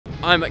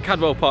I'm at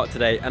Cadwell Park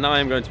today and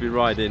I am going to be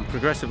riding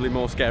progressively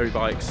more scary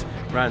bikes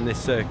around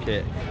this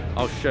circuit.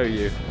 I'll show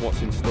you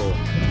what's in store.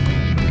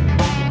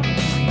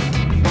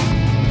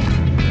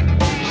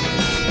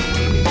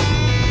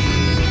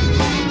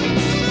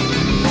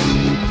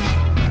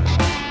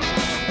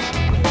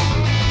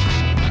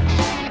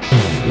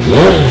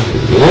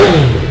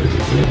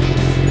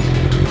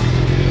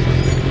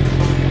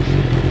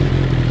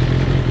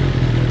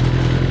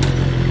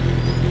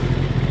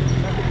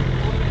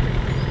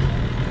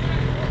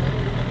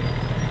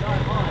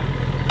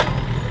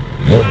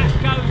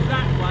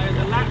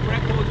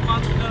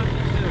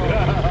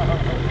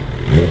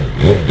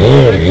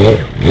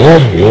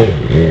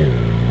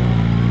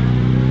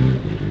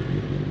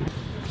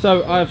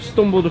 So I've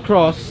stumbled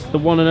across the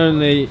one and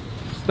only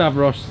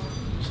Stavros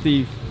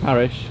Steve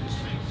Parrish.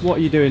 What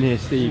are you doing here,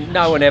 Steve?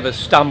 No one ever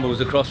stumbles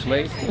across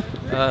me.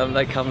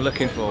 They come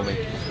looking for me.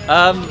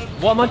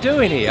 What am I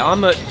doing here?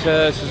 I'm at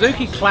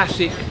Suzuki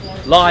Classic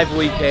live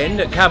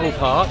weekend at Cadwell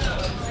Park.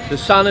 The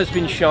sun has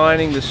been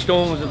shining, the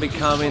storms have been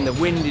coming, the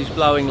wind is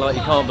blowing like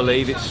you can't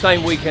believe. It's the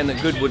same weekend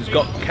that Goodwood's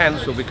got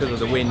cancelled because of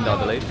the wind,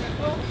 I believe.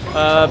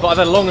 But I've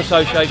had a long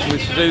association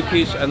with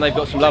Suzuki's and they've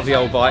got some lovely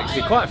old bikes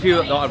here. Quite a few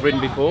that I've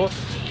ridden before.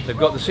 They've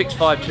got the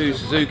 652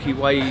 Suzuki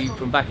way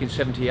from back in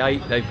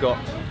 '78. They've got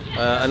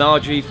an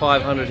RG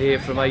 500 here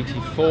from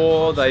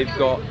 '84. They've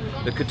got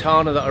the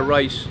Katana that I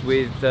raced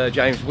with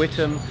James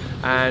Whittam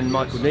and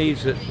Michael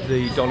Neves at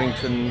the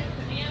Donington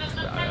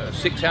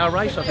 6-hour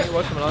race, I think it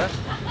was, something like that.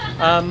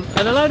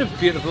 And a load of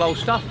beautiful old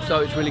stuff,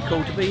 so it's really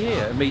cool to be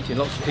here and meeting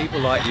lots of people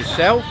like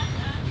yourself.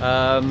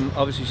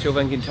 Obviously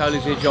Sylvain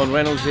Guintoli's here, John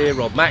Reynolds here,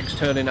 Rob Mack's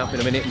turning up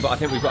in a minute, but I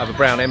think we've got to have a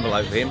brown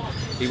envelope for him.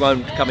 He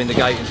won't come in the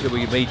gate until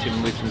we meet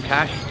him with some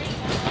cash.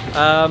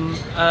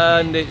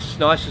 And it's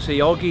nice to see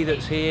Oggy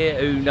that's here,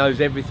 who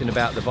knows everything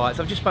about the bikes.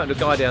 I've just spoken to a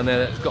guy down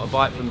there that's got a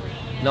bike from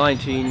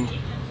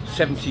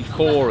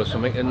 1974 or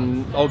something,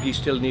 and Oggy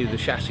still needed the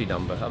chassis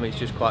number. I mean, it's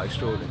just quite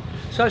extraordinary.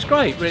 So it's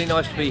great, really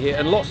nice to be here,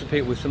 and lots of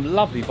people with some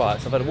lovely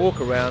bikes. I've had a walk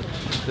around,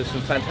 there's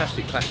some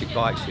fantastic classic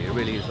bikes here, it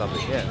really is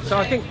lovely, yeah. So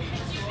I think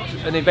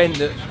an event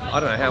that, I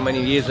don't know how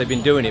many years they've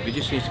been doing it, but it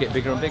just needs to get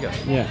bigger and bigger.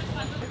 Yeah.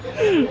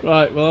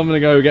 Right, well I'm going to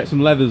go get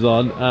some leathers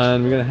on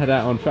and we're going to head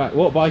out on track.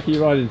 What bike are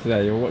you riding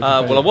today? Or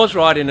well, I was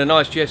riding a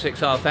nice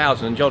GSXR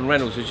 1000 and John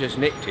Reynolds has just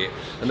nicked it,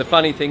 and the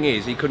funny thing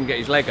is he couldn't get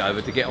his leg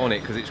over to get on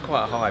it because it's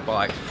quite a high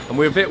bike, and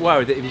we're a bit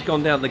worried that if he's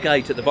gone down the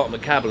gate at the bottom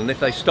of Cadwell and if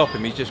they stop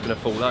him he's just going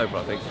to fall over,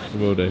 I think.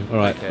 Will do.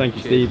 Alright, okay, thank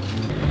you, cheers.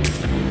 Steve.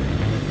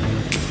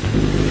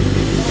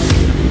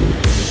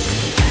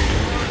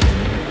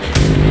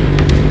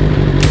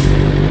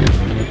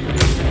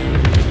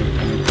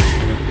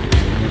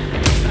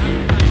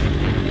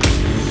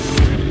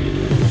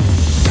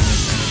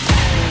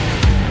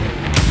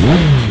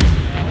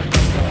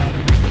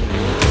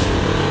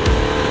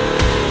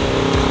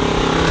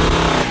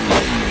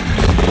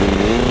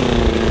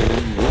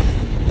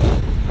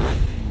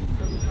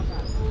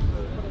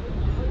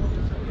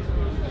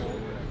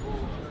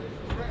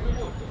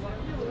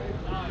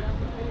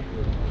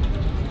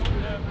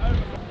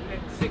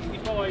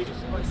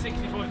 Like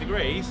 65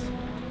 degrees,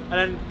 and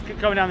then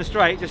coming down the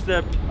straight,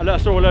 I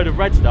saw a load of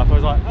red stuff. I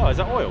was like, oh, is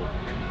that oil?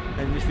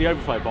 And just the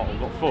overflow bottle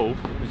got full.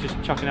 It was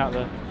just chucking out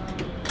the.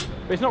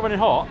 But it's not running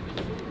hot.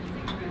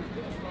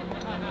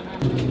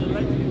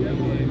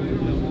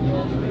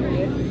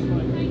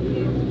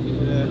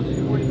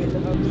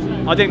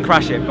 I didn't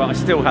crash it, but I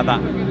still had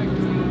that,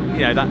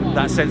 you know,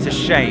 that sense of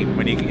shame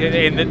when you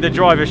in the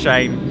driver's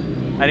shame,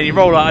 and then you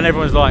roll out and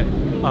everyone's like,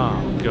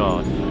 oh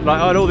god. Like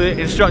I had all the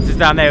instructors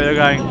down there, they're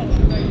going.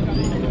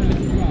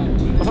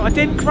 I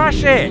didn't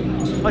crash it!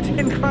 I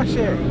didn't crash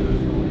it!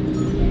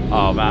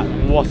 Oh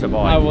man, what a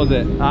bike. How was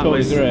it? I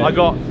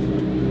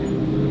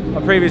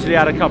previously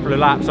had a couple of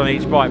laps on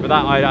each bike, but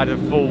that I had a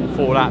full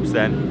 4 laps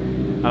then.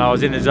 And I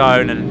was in the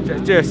zone and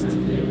just,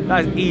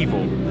 that is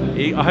evil.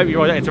 I hope you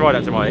get to ride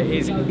that tomorrow. It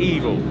is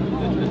evil.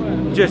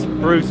 Just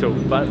brutal,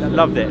 but I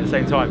loved it at the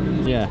same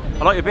time. Yeah.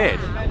 I like your beard.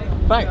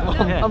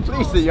 I'm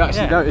pleased that you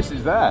actually noticed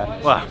it's there.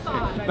 Well,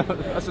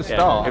 that's a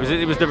start.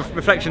 It was the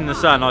reflection in the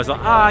sun. I was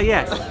like, ah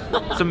yes,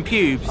 some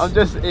pubes.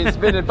 It's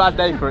been a bad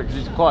day for it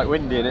because it's quite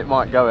windy and it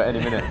might go at any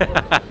minute.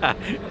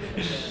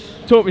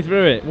 Talk me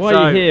through it. Why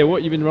are you here? What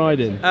have you been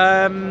riding?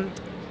 I'm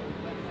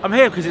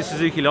here because it's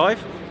Suzuki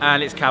Live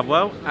and it's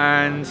Cadwell,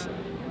 and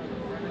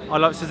I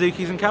like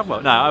Suzuki's and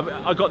Cadwell. No,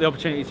 I got the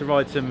opportunity to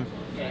ride some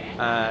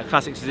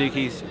classic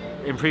Suzuki's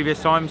in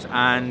previous times,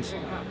 and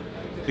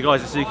the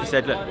guys at Suzuki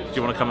said, look, do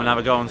you want to come and have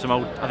a go on some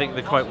old, I think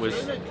the quote was,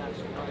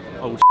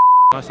 old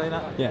can I say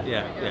that? Yeah.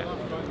 Yeah.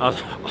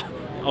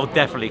 I'll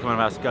definitely come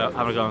and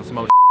have a go on some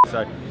old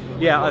So,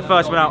 yeah, I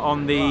first went out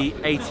on the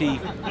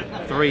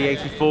 83,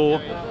 84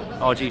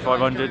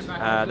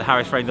 RG500, the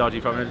Harris framed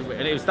RG500,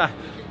 and it was that,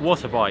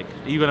 what a bike.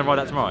 Are you going to ride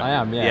that tomorrow? I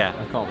am, yeah.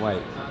 I can't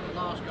wait.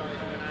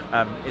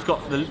 It's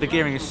got, the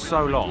gearing is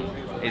so long,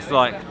 it's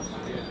like,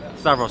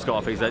 Stavros got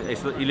off,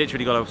 you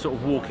literally got to sort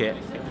of walk it,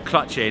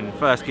 clutch in,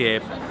 first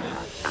gear.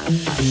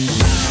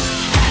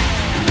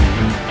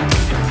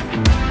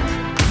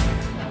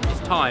 It's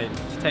time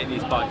to take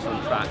these bikes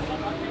on track.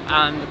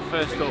 And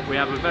first up we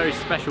have a very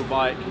special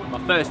bike,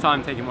 my first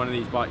time taking one of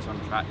these bikes on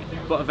track,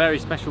 but a very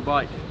special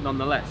bike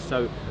nonetheless.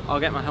 So I'll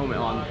get my helmet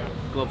on,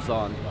 gloves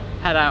on,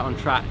 head out on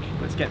track,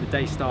 let's get the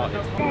day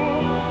started.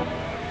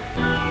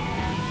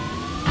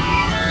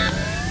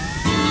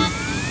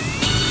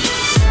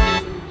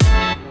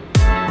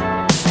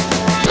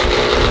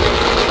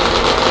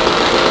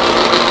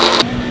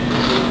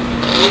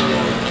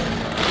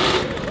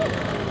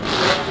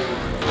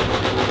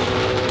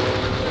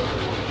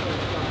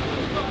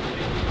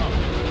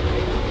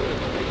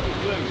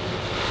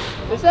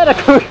 He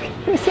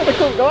said I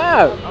couldn't go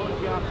out.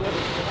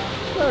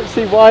 I don't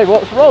see why,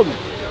 what's wrong?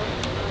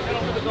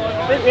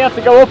 I think we have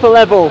to go up a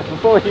level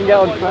before we can get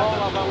on track.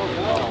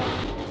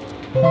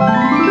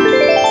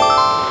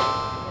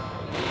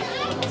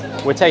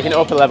 We're taking it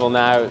up a level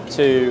now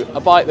to a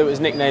bike that was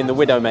nicknamed the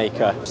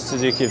Widowmaker.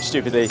 Suzuki have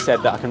stupidly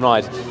said that I can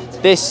ride.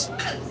 This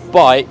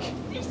bike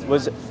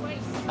was,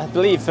 I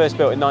believe, first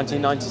built in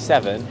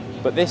 1997.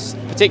 But this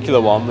particular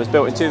one was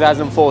built in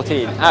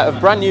 2014 out of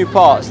brand new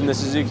parts in the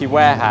Suzuki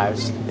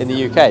warehouse in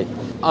the UK.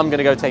 I'm going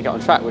to go take it on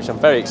track, which I'm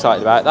very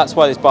excited about. That's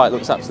why this bike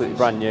looks absolutely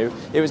brand new.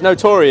 It was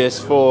notorious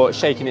for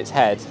shaking its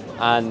head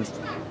and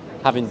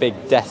having big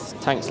death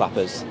tank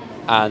slappers,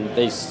 and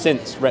they've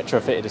since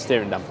retrofitted a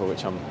steering damper,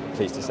 which I'm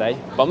pleased to say.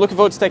 But I'm looking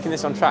forward to taking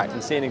this on track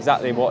and seeing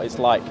exactly what it's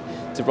like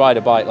to ride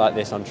a bike like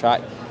this on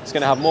track. It's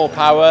going to have more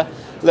power,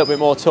 a little bit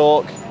more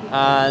torque,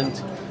 and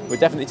we're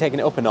definitely taking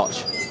it up a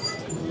notch.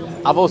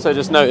 I've also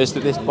just noticed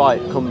that this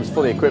bike comes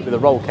fully equipped with a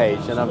roll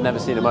cage, and I've never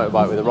seen a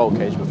motorbike with a roll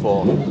cage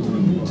before,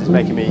 which is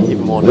making me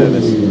even more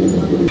nervous.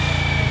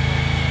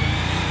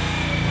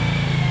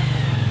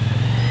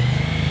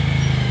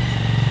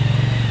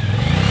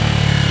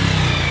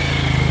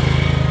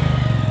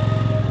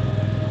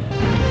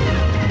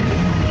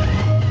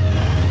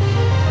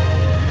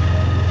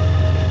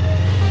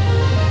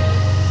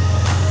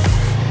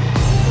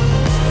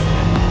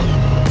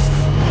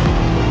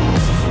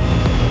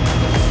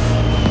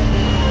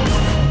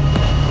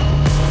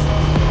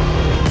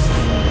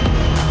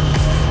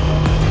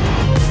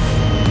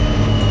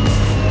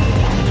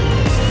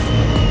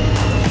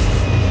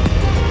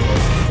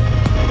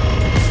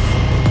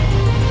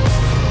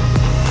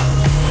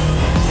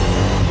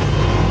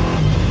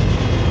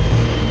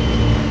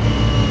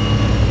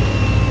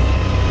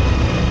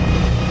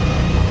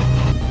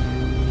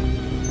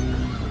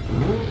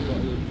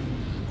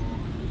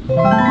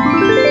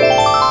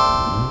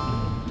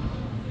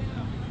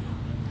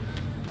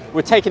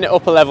 We're taking it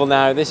up a level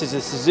now. This is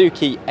a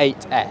Suzuki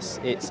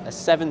 8S. It's a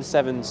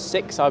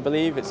 776, I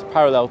believe. It's a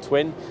parallel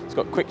twin. It's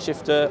got quick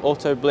shifter,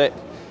 auto blip,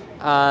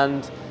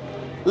 and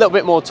a little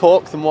bit more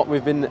torque than what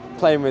we've been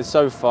playing with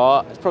so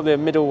far. It's probably a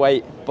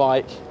middleweight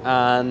bike,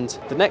 and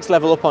the next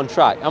level up on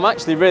track. I'm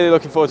actually really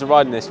looking forward to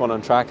riding this one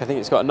on track. I think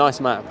it's got a nice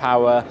amount of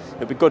power.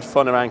 It'll be good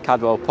fun around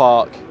Cadwell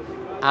Park,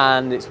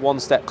 and it's one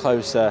step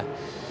closer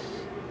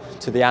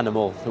to the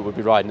animal that we'll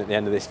be riding at the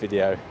end of this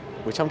video,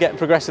 which I'm getting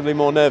progressively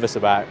more nervous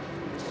about.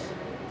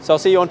 So I'll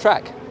see you on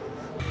track.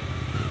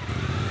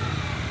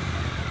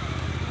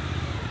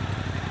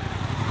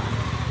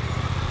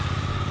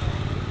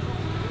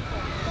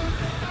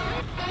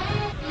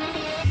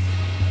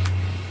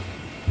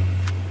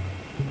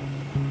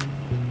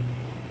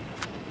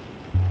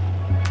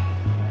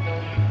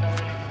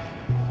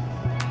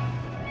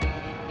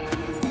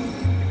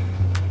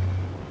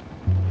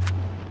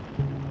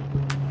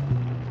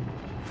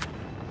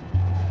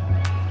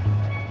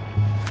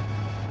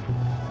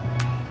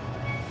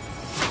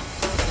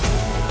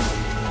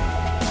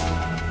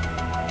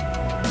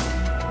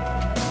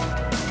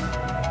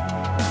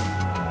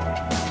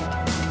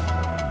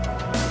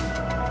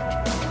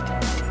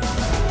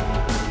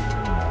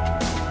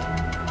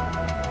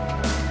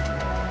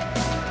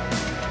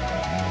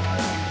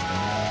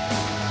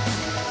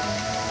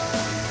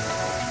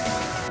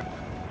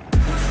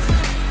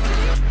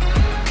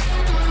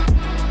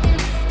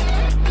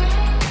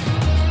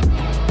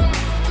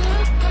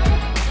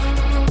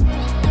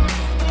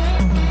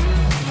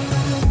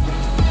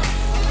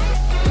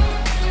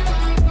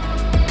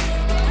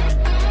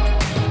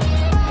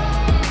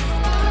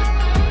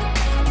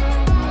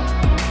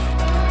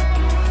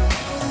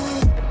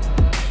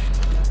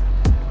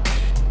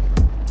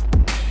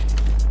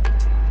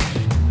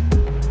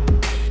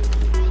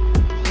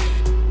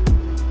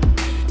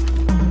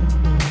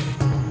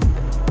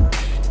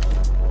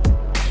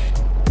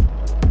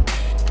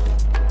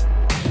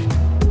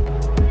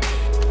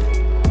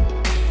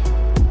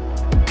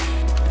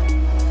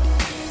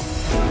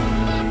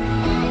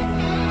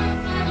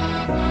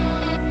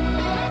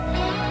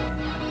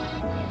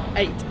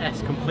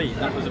 complete.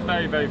 That was a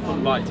very, very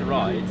fun bike to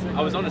ride.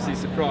 I was honestly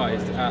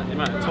surprised at the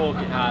amount of torque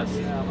it has.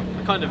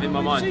 I kind of, in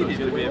my mind, thought it was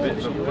going to be a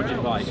bit of a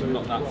budget bike and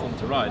not that fun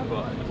to ride,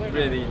 but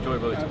really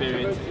enjoyable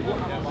experience.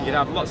 You could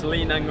have lots of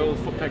lean angle,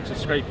 foot pegs were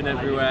scraping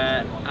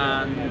everywhere,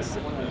 and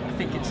I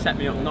think it set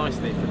me up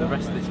nicely for the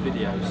rest of this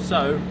video.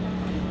 So,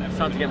 it's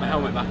time to get my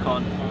helmet back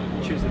on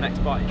and choose the next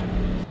bike.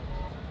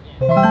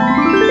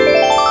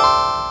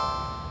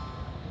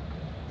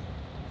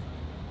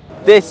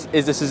 This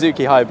is the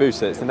Suzuki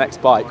Hayabusa. It's the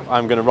next bike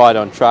I'm going to ride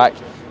on track.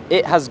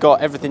 It has got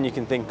everything you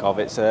can think of.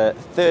 It's a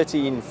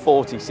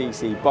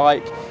 1340cc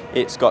bike.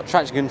 It's got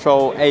traction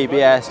control,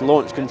 ABS,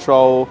 launch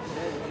control,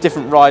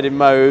 different riding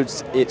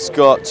modes. It's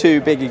got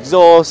 2 big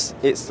exhausts.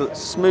 It's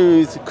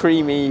smooth,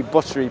 creamy,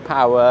 buttery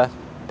power,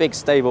 big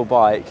stable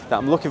bike that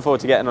I'm looking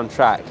forward to getting on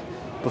track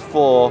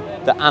before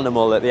the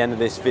animal at the end of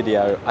this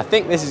video. I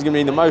think this is going to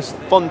be the most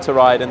fun to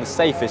ride and the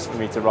safest for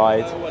me to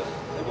ride,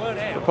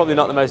 but probably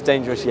not the most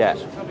dangerous yet.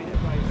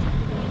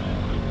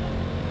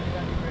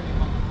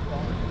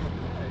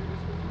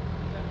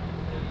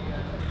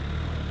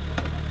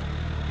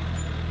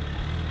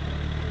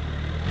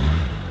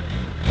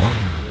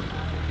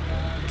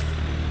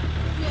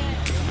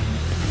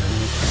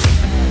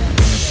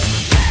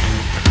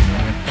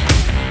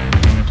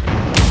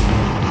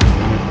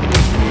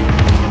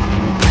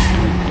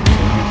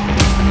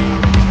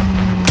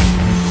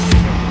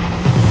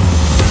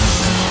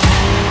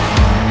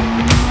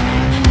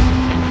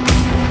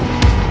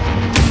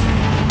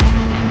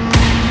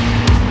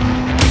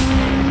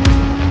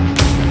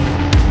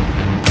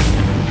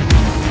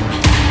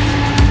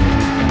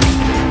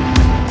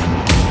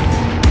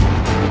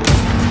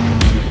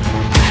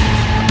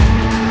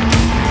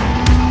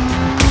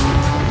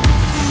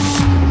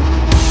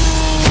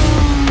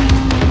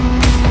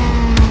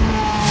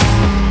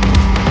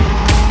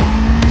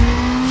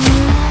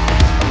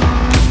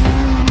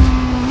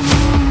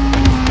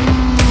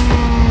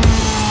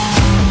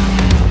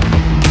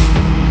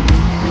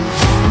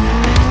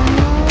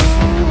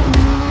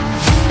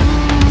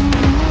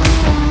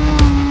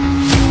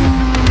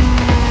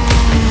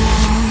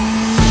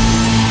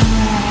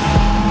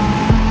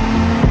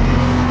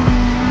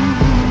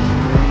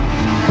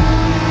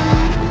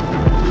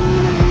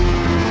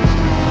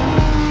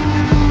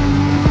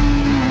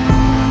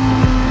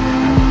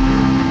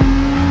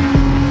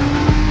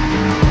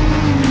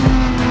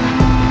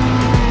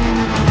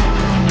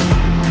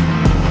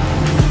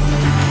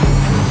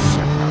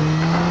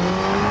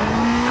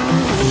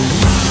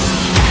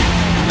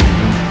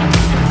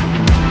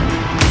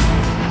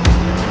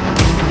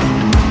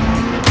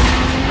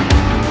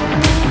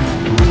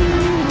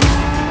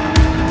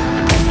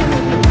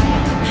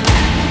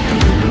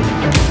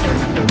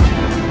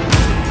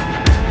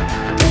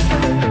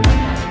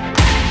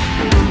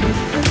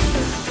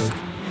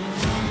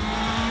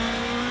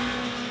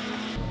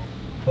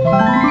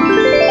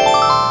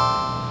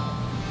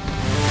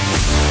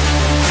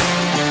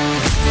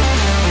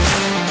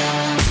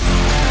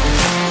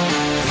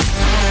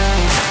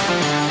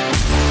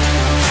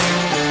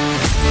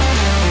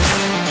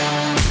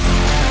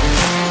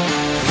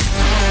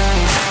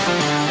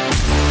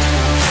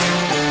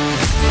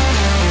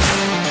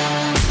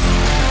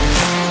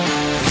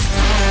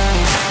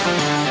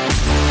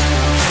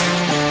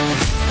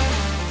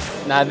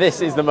 Now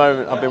this is the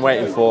moment I've been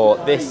waiting for.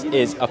 This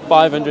is a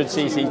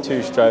 500cc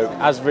two-stroke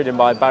as ridden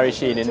by Barry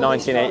Sheene in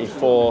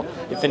 1984.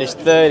 He finished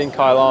 3rd in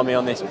Kyalami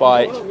on this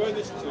bike,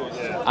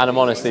 and I'm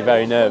honestly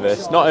very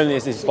nervous. Not only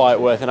is this bike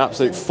worth an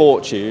absolute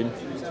fortune,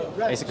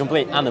 it's a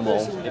complete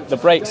animal. The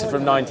brakes are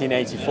from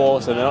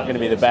 1984, so they're not going to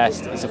be the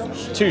best. It's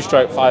a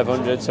two-stroke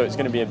 500, so it's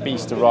going to be a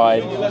beast to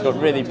ride. It's got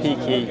really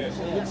peaky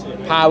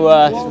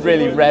power, it's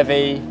really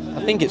revvy.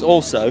 I think it's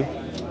also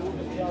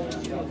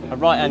a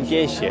right-hand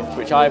gear shift,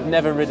 which I've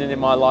never ridden in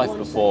my life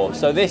before.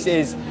 So this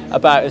is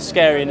about as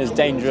scary and as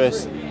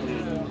dangerous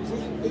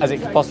as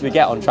it could possibly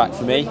get on track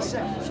for me.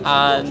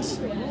 And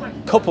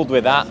coupled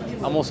with that,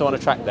 I'm also on a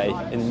track day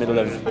in the middle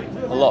of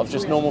a lot of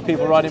just normal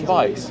people riding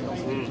bikes.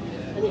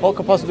 What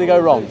could possibly go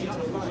wrong?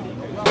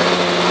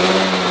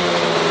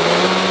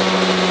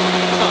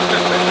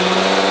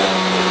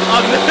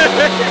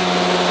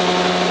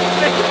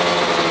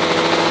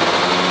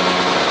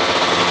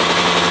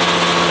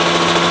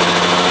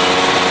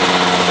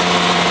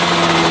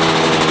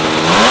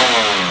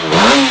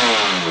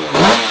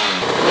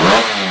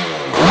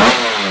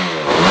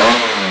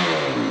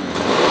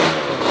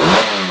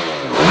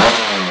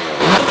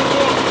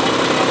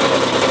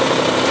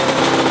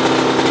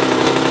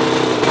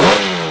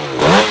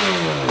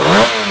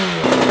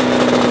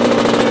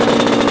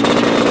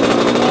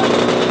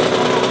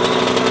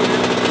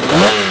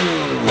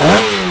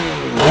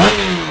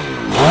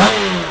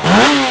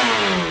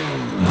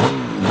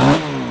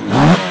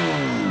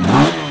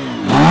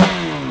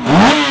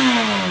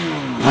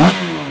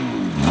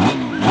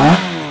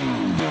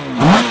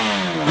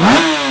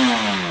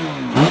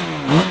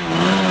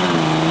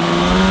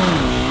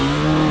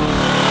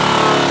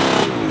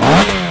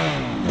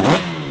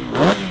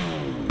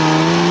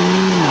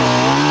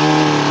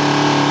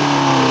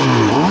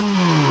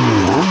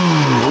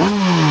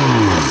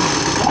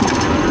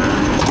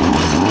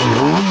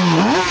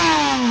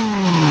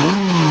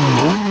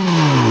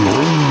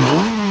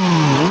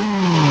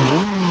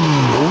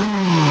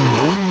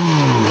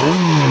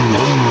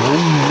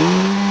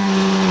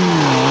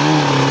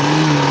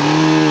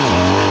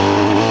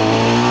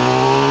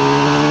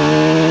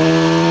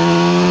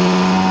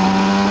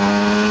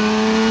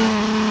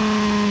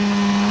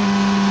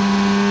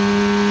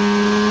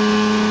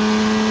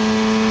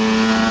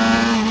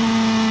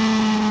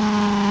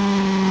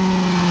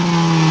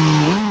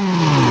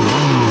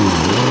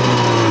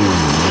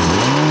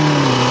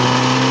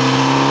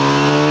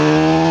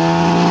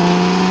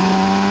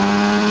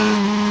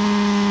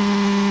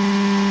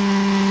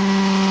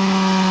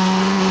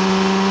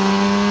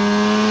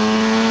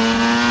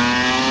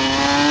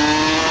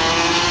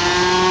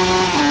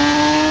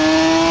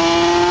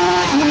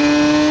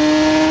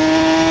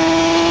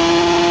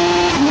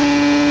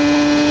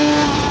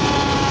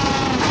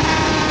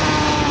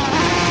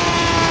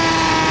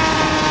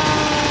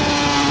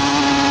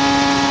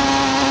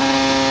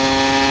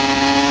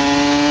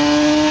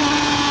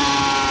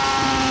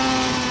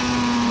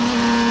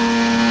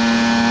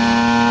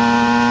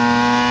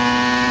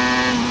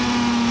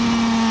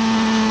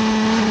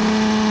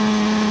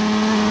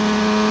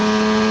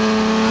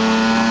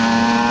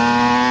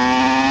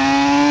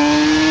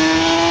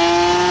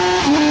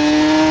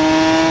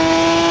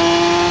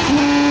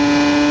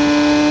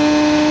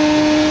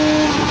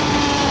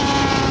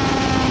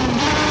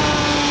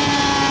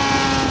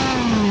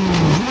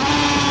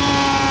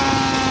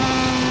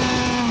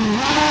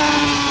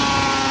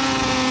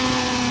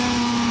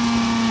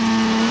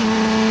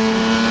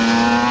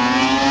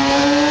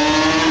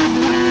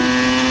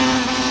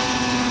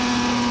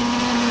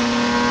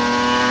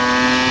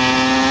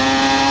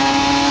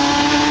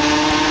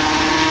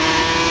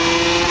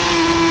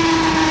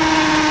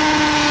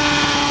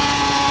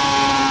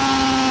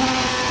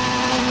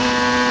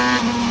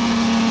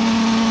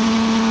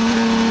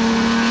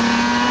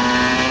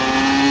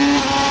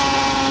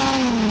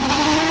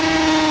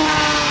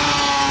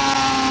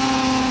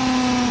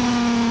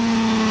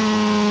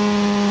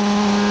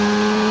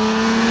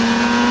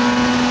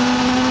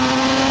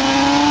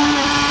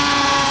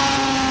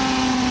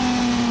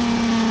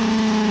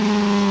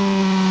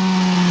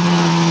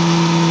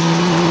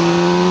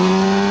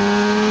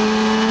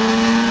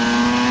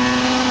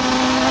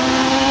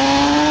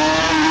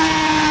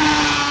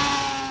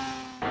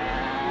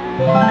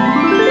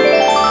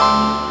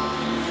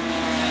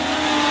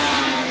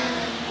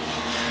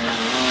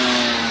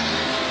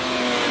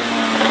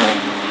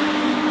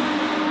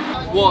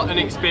 what an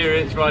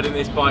experience riding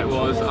this bike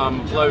was.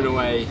 I'm blown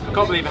away. I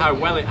can't believe how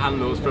well it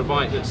handles for a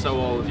bike that's so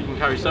old. You can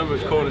carry so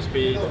much corner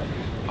speed.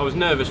 I was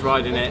nervous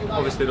riding it.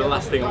 Obviously the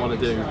last thing I want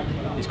to do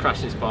is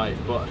crash this bike,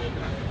 but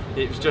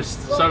it was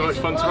just so much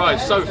fun to ride.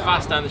 So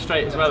fast down the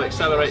straight as well,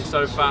 accelerates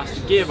so fast,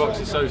 the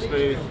gearbox is so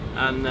smooth,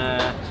 and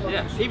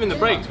yeah, even the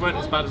brakes weren't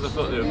as bad as I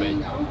thought they would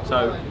be.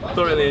 So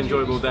thoroughly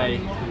enjoyable day,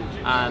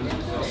 and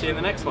I'll see you in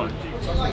the next one.